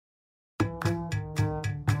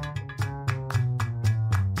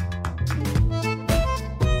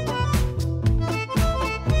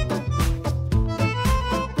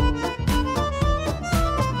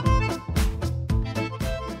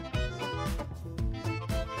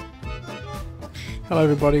Hello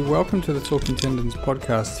everybody, welcome to the Talking Tendons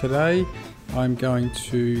podcast. Today I'm going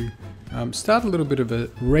to start a little bit of a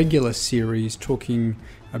regular series talking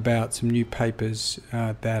about some new papers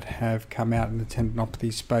that have come out in the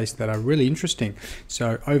tendinopathy space that are really interesting.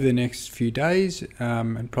 So over the next few days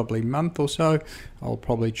and probably month or so, I'll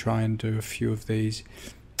probably try and do a few of these.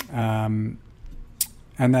 And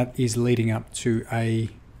that is leading up to a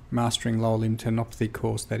Mastering Lower Limb Tendinopathy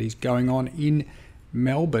course that is going on in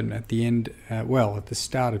Melbourne at the end, at the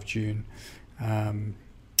start of June.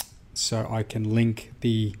 So I can link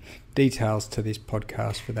the details to this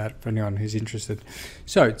podcast for that, for anyone who's interested.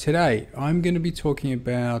 So today I'm going to be talking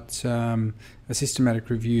about a systematic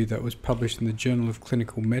review that was published in the Journal of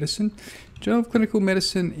Clinical Medicine. Journal of Clinical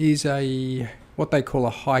Medicine is what they call a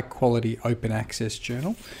high quality open access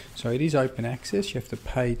journal. So it is open access. You have to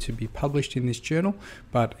pay to be published in this journal,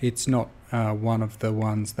 but it's not one of the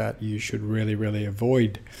ones that you should really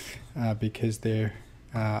avoid because they're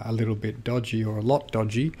a little bit dodgy or a lot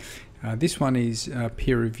dodgy. This one is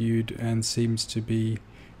peer reviewed and seems to be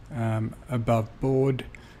above board.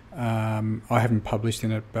 I haven't published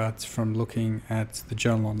in it, but from looking at the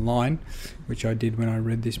journal online, which I did when I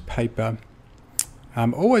read this paper,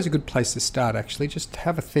 always a good place to start, actually. Just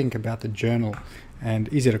have a think about the journal and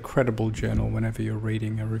is it a credible journal whenever you're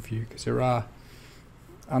reading a review, because there are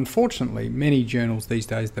unfortunately many journals these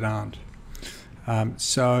days that aren't.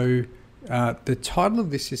 The title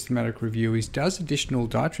of this systematic review is Does Additional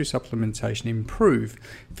Dietary Supplementation Improve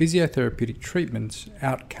Physiotherapeutic Treatment's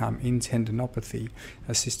Outcome in Tendinopathy?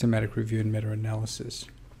 A Systematic Review and Meta-Analysis.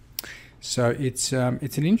 So it's an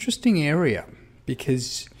interesting area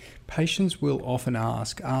because patients will often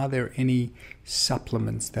ask, are there any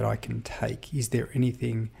supplements that I can take? Is there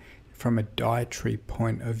anything from a dietary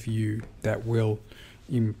point of view that will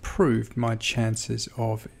improve my chances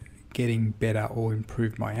of getting better or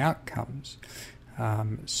improve my outcomes?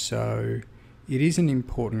 So it is an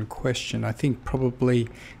important question. I think probably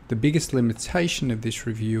the biggest limitation of this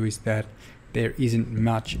review is that there isn't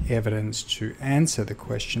much evidence to answer the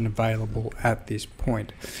question available at this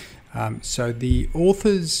point. So the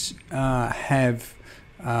authors have,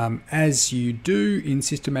 as you do in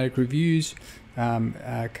systematic reviews,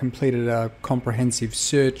 completed a comprehensive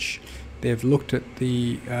search. They've looked at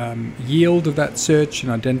the yield of that search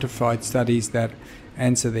and identified studies that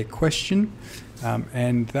answer their question.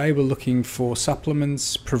 And they were looking for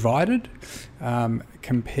supplements provided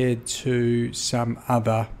compared to some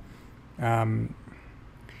other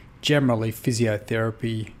generally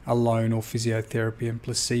physiotherapy alone or physiotherapy and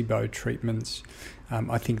placebo treatments.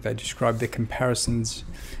 I think they described their comparisons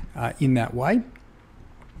in that way.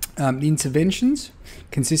 The interventions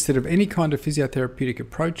consisted of any kind of physiotherapeutic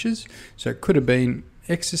approaches, so it could have been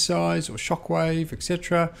exercise or shockwave,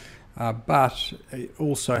 etc., but it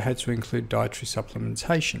also had to include dietary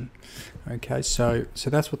supplementation. Okay, so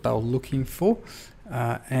that's what they were looking for,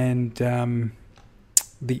 and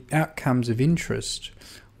the outcomes of interest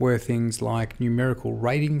were things like numerical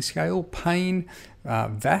rating scale, pain,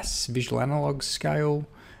 VAS, visual analog scale,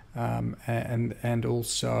 and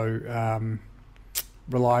also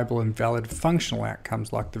reliable and valid functional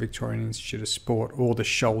outcomes like the Victorian Institute of Sport or the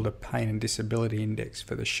Shoulder Pain and Disability Index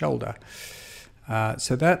for the shoulder.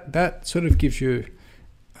 So that sort of gives you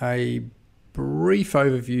a brief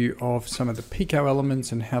overview of some of the PICO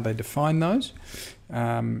elements and how they define those.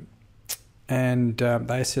 And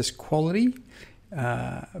they assess quality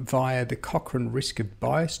via the Cochrane Risk of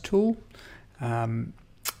Bias tool.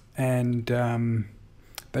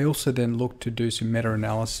 They also then look to do some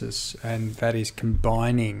meta-analysis, and that is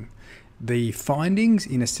combining the findings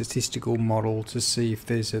in a statistical model to see if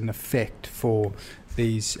there's an effect for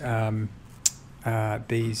these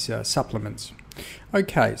supplements.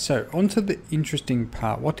 Okay, so on to the interesting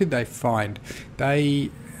part. What did they find? And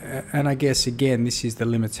I guess again, this is the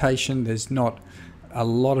limitation. There's not a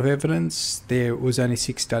lot of evidence. There was only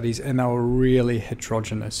 6 studies, and they were really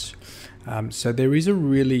heterogeneous. So there's a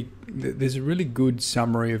really good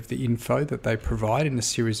summary of the info that they provide in a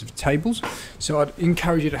series of tables. So I'd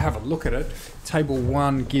encourage you to have a look at it. Table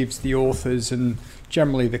 1 gives the authors and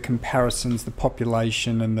generally the comparisons, the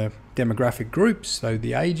population and the demographic groups, so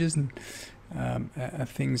the ages and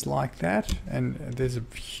things like that. And there's a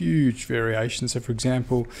huge variation. So for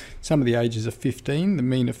example, some of the ages are 15, the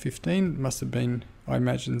mean of 15 must have been, I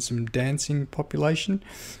imagine, some dancing population.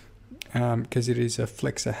 Because it is a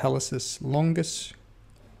flexor hallucis longus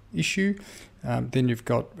issue. Then you've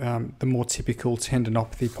got the more typical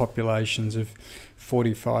tendinopathy populations of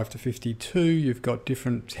 45 to 52. You've got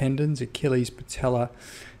different tendons, Achilles, patella,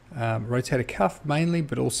 rotator cuff mainly,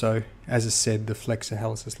 but also, as I said, the flexor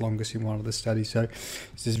hallucis longus in one of the studies. So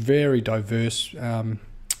there's very diverse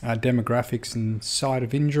demographics and site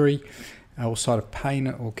of injury, or site of pain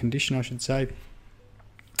or condition, I should say.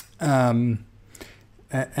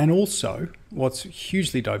 And also, what's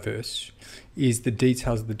hugely diverse is the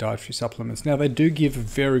details of the dietary supplements. Now, they do give a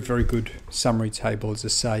very, very good summary table, as I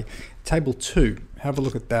say. Table 2, have a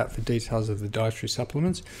look at that for details of the dietary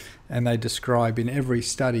supplements. And they describe in every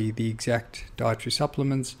study the exact dietary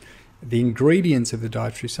supplements, the ingredients of the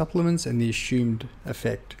dietary supplements, and the assumed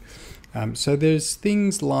effect. So there's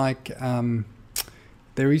things like,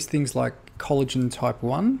 collagen type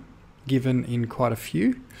 1 given in quite a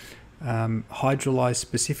few. Hydrolyzed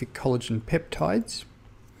specific collagen peptides,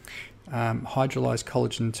 hydrolyzed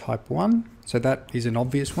collagen type 1. So that is an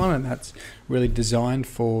obvious one, and that's really designed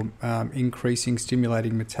for increasing,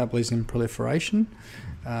 stimulating metabolism proliferation,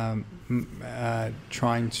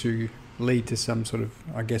 trying to lead to some sort of,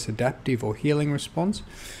 I guess, adaptive or healing response.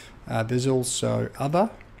 There's also other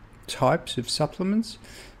types of supplements.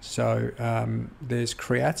 So there's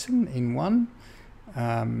creatine in one,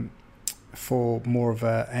 for more of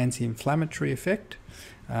an anti-inflammatory effect.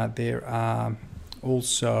 There are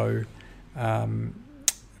also other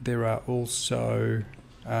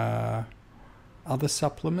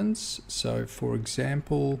supplements. So, for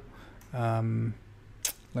example,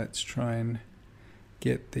 let's try and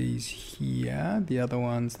get these here. The other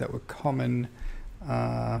ones that were common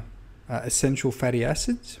are essential fatty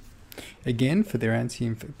acids, again for their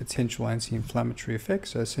potential anti-inflammatory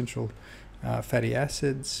effects. So essential fatty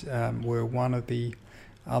acids were one of the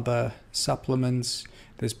other supplements.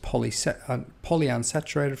 There's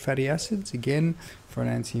polyunsaturated fatty acids, again for an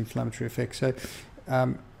anti-inflammatory effect. So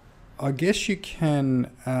I guess you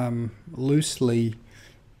can loosely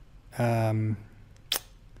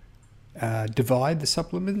divide the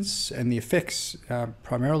supplements and the effects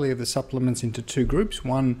primarily of the supplements into two groups.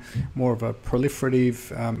 One more of a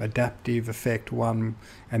proliferative, adaptive effect, one,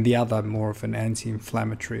 and the other more of an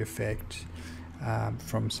anti-inflammatory effect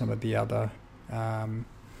from some of the other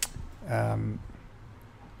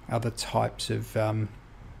types of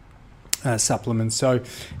supplements. So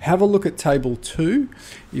have a look at table 2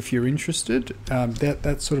 if you're interested.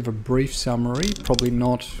 That's sort of a brief summary, probably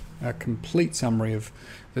not a complete summary of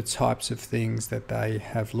the types of things that they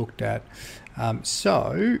have looked at.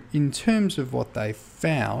 So in terms of what they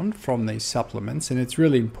found from these supplements, and it's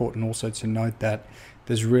really important also to note that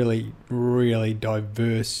there's really, really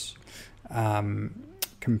diverse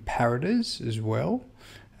comparators as well.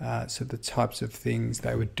 So the types of things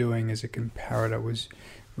they were doing as a comparator was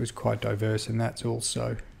quite diverse, and that's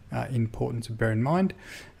also important to bear in mind.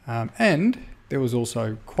 And there was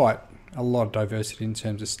also quite a lot of diversity in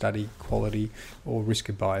terms of study quality or risk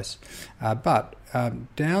of bias. But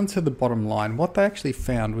down to the bottom line, what they actually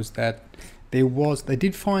found was that they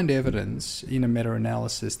did find evidence in a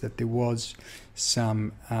meta-analysis that there was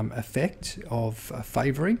some effect of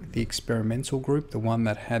favouring the experimental group, the one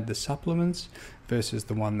that had the supplements, versus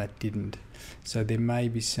the one that didn't. So there may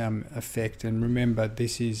be some effect, and remember,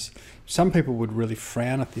 some people would really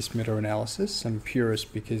frown at this meta-analysis, some purists,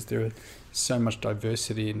 because there are so much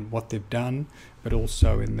diversity in what they've done, but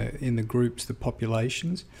also in the groups, the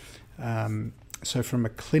populations. So from a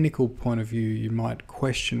clinical point of view, you might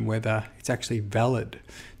question whether it's actually valid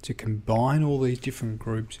to combine all these different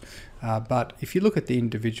groups. But if you look at the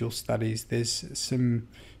individual studies, there's some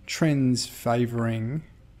trends favouring,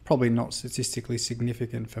 probably not statistically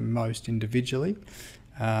significant for most individually,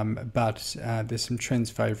 but there's some trends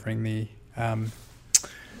favouring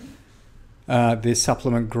the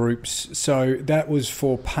supplement groups. So that was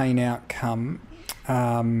for pain outcome.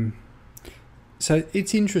 So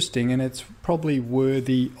it's interesting, and it's probably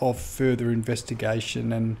worthy of further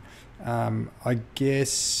investigation. And I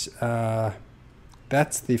guess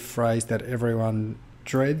that's the phrase that everyone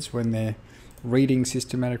dreads when they're reading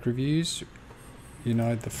systematic reviews. You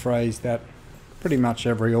know, the phrase that pretty much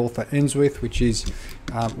every author ends with, which is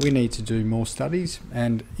we need to do more studies.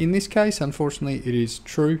 And in this case, unfortunately, it is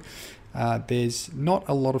true. There's not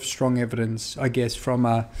a lot of strong evidence, I guess, from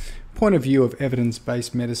a point of view of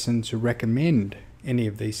evidence-based medicine to recommend any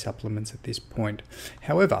of these supplements at this point.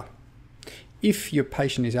 However, if your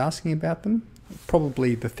patient is asking about them,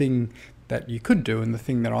 probably the thing that you could do, and the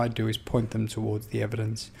thing that I do, is point them towards the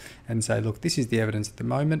evidence and say, look, this is the evidence at the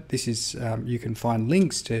moment. This is you can find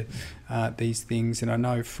links to these things. And I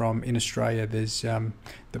know in Australia there's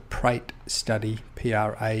the PRATE study,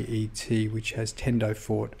 P-R-A-E-T, which has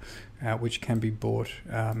Tendofort, which can be bought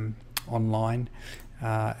online.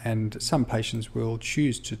 And some patients will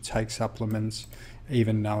choose to take supplements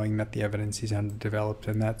even knowing that the evidence is underdeveloped,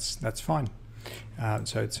 and that's fine.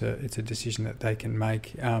 So it's a decision that they can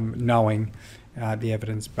make, knowing the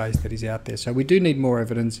evidence base that is out there. So we do need more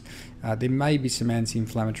evidence. There may be some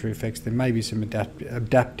anti-inflammatory effects. There may be some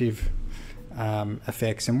adaptive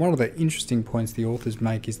effects. And one of the interesting points the authors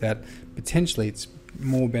make is that potentially it's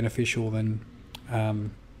more beneficial than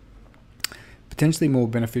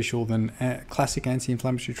classic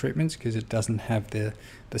anti-inflammatory treatments, because it doesn't have the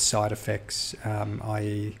side effects,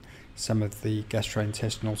 i.e. some of the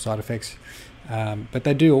gastrointestinal side effects. But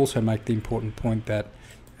they do also make the important point that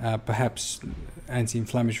perhaps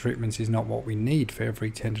anti-inflammatory treatments is not what we need for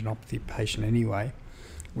every tendinopathy patient anyway,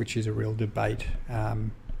 which is a real debate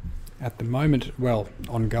at the moment, well,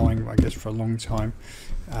 ongoing, I guess, for a long time.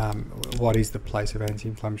 What is the place of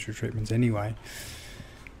anti-inflammatory treatments anyway?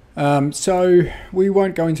 So we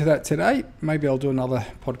won't go into that today. Maybe I'll do another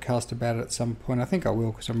podcast about it at some point. I think I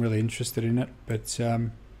will, because I'm really interested in it, but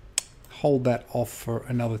hold that off for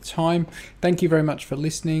another time. Thank you very much for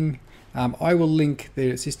listening. I will link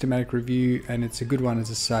the systematic review, and it's a good one, as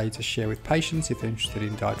I say, to share with patients if they're interested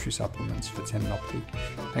in dietary supplements for tendinopathy.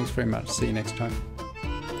 Thanks very much. See you next time.